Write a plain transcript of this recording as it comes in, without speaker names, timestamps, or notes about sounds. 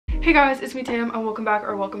Hey guys, it's me Tam and welcome back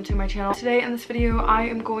or welcome to my channel. Today in this video I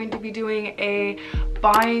am going to be doing a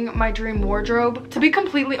buying my dream wardrobe. To be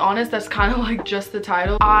completely honest, that's kind of like just the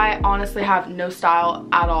title. I honestly have no style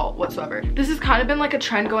at all whatsoever. This has kind of been like a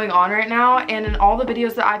trend going on right now, and in all the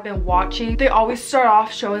videos that I've been watching, they always start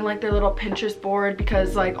off showing like their little Pinterest board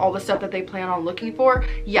because like all the stuff that they plan on looking for.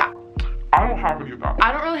 Yeah, I don't have any of that.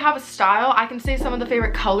 I don't really have a style. I can say some of the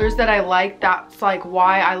favorite colors that I like. That's like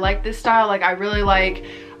why I like this style. Like I really like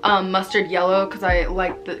mustard yellow because I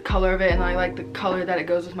like the color of it and I like the color that it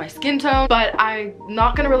goes with my skin tone, but I'm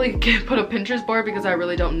not gonna really put a Pinterest board because I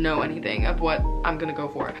really don't know anything of what I'm gonna go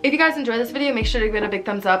for. If you guys enjoy this video, make sure to give it a big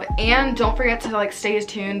thumbs up and don't forget to like stay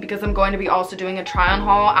tuned because I'm going to be also doing a try on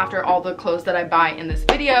haul after all the clothes that I buy in this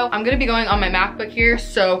video. I'm gonna be going on my MacBook here,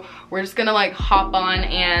 so we're just gonna like hop on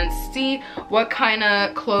and see what kind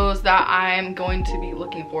of clothes that I'm going to be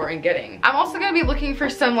looking for and getting. I'm also gonna be looking for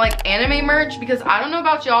some like anime merch because I don't know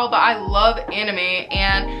about y'all, but I love anime,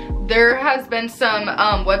 and there has been some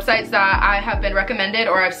websites that I have been recommended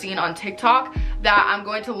or I've seen on TikTok that I'm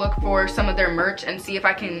going to look for some of their merch and see if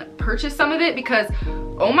I can purchase some of it because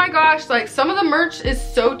oh my gosh, like some of the merch is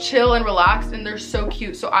so chill and relaxed and they're so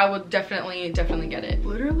cute, so I would definitely get it.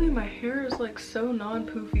 Literally my hair is like so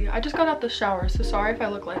non-poofy. I just got out the shower, so sorry if I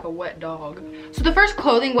look like a wet dog. So the first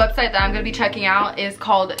clothing website that I'm going to be checking out is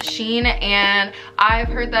called Shein, and I've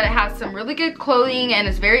heard that it has some really good clothing and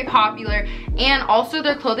it's very popular, and also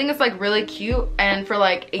their clothing is like really cute and for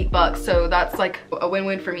like $8, so that's like a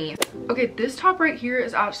win-win for me. Okay, this top right here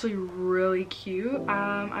is actually really cute.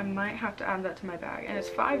 I might have to add that to my bag, and it's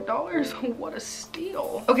 $5. What a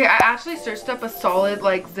steal. Okay, I actually searched up a solid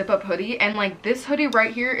like zip up hoodie, and like this hoodie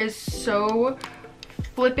right here is so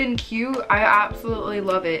flippin' cute. I absolutely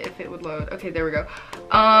love it. If it would load. Okay, there we go.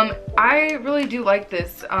 I really do like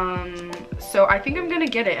this, so I think I'm gonna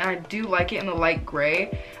get it, and I do like it in the light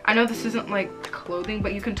gray. I know this isn't like clothing,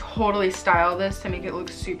 but you can totally style this to make it look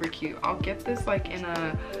super cute. I'll get this like in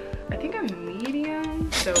a, I think a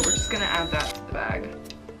medium, so we're just gonna add that to the bag.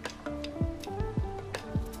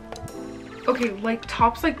 Okay, like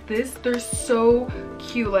tops like this, they're so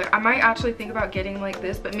cute. Like I might actually think about getting like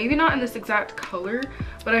this, but maybe not in this exact color,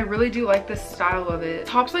 but I really do like the style of it.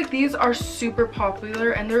 Tops like these are super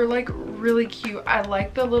popular and they're like really cute. I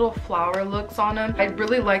like the little flower looks on them. I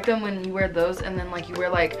really like them when you wear those and then like you wear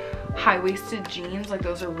like high-waisted jeans. Like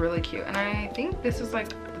those are really cute, and I think this is like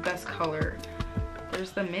the best color.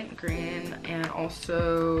 There's the mint green and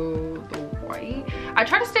also the white. I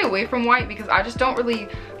try to stay away from white because I just don't really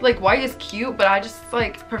like, white is cute, but I just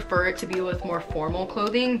like prefer it to be with more formal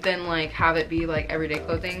clothing than like have it be like everyday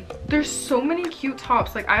clothing. There's so many cute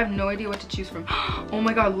tops. Like I have no idea what to choose from. Oh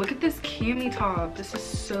my god, look at this cami top. This is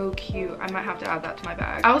so cute. I might have to add that to my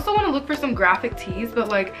bag. I also want to look for some graphic tees, but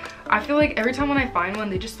like I feel like every time when I find one,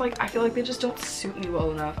 they just like, I feel like they just don't suit me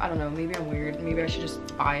well enough. I don't know, maybe I'm weird. Maybe I should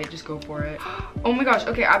just buy it, just go for it. Oh my gosh,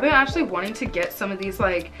 okay, I've been actually wanting to get some of these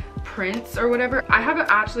like prints or whatever. I haven't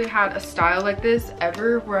actually had a style like this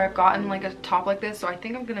ever where I've gotten like a top like this, so I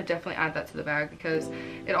think I'm gonna definitely add that to the bag because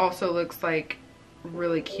it also looks like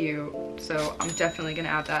really cute, so I'm definitely gonna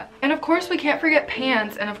add that. And of course we can't forget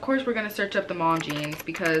pants, and of course we're gonna search up the mom jeans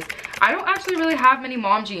because I don't actually really have many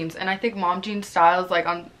mom jeans, and I think mom jean styles like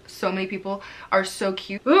on so many people are so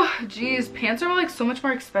cute. Ugh, geez, pants are like so much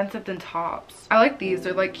more expensive than tops. I like these.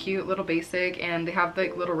 They're like cute, little basic, and they have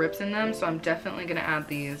like little rips in them, so I'm definitely gonna add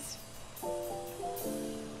these.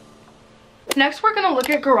 Next, we're gonna look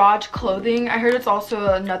at Garage Clothing. I heard it's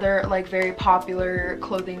also another like very popular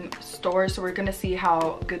clothing store, so we're gonna see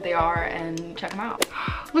how good they are and check them out.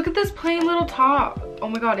 Look at this plain little top. Oh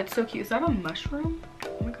my god, it's so cute. Is that a mushroom?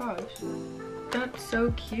 Oh my gosh, that's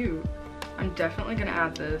so cute. I'm definitely gonna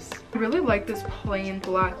add this. I really like this plain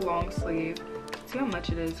black long sleeve. Let's see how much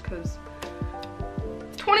it is, because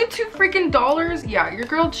 $22 freaking. Yeah, your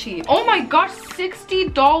girl cheap. Oh my gosh,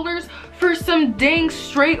 $60 for some dang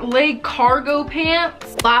straight leg cargo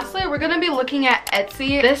pants. Lastly, we're gonna be looking at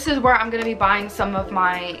Etsy. This is where I'm gonna be buying some of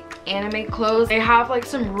my anime clothes. They have like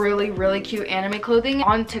some really cute anime clothing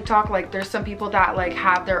on TikTok. Like there's some people that like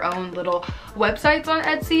have their own little websites on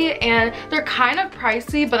Etsy, and they're kind of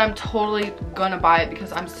pricey, but I'm totally gonna buy it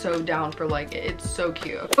because I'm so down for like it. It's so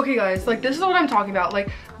cute. Okay guys, like this is what I'm talking about.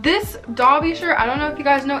 Like this Dobby shirt, I don't know if you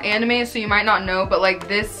guys know anime, so you might not know, but like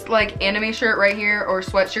this like anime shirt right here or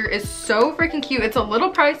sweatshirt is so freaking cute. It's a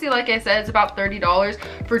little pricey, like I said, it's about $30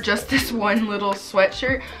 for just this one little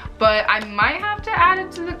sweatshirt, but I might have to add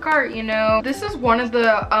it to the cart, you know. This is one of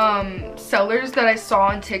the sellers that I saw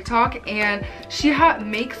on TikTok, and she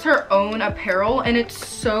makes her own apparel, and it's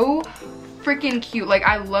so freaking cute. Like,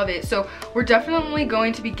 I love it. So we're definitely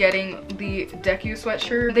going to be getting the Deku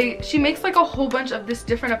sweatshirt. She makes like a whole bunch of this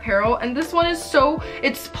different apparel, and this one is so,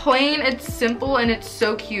 it's plain, it's simple, and it's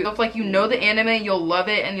so cute. If like you know the anime, you'll love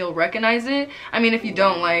it and you'll recognize it. I mean, if you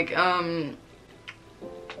don't, like,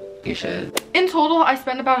 you should. In total, I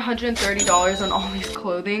spent about $130 on all these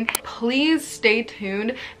clothing. Please stay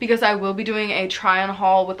tuned because I will be doing a try on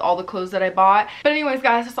haul with all the clothes that I bought. But anyways,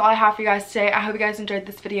 guys, that's all I have for you guys today. I hope you guys enjoyed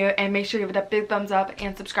this video, and make sure you give it a big thumbs up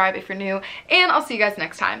and subscribe if you're new, and I'll see you guys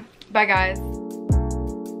next time. Bye, guys.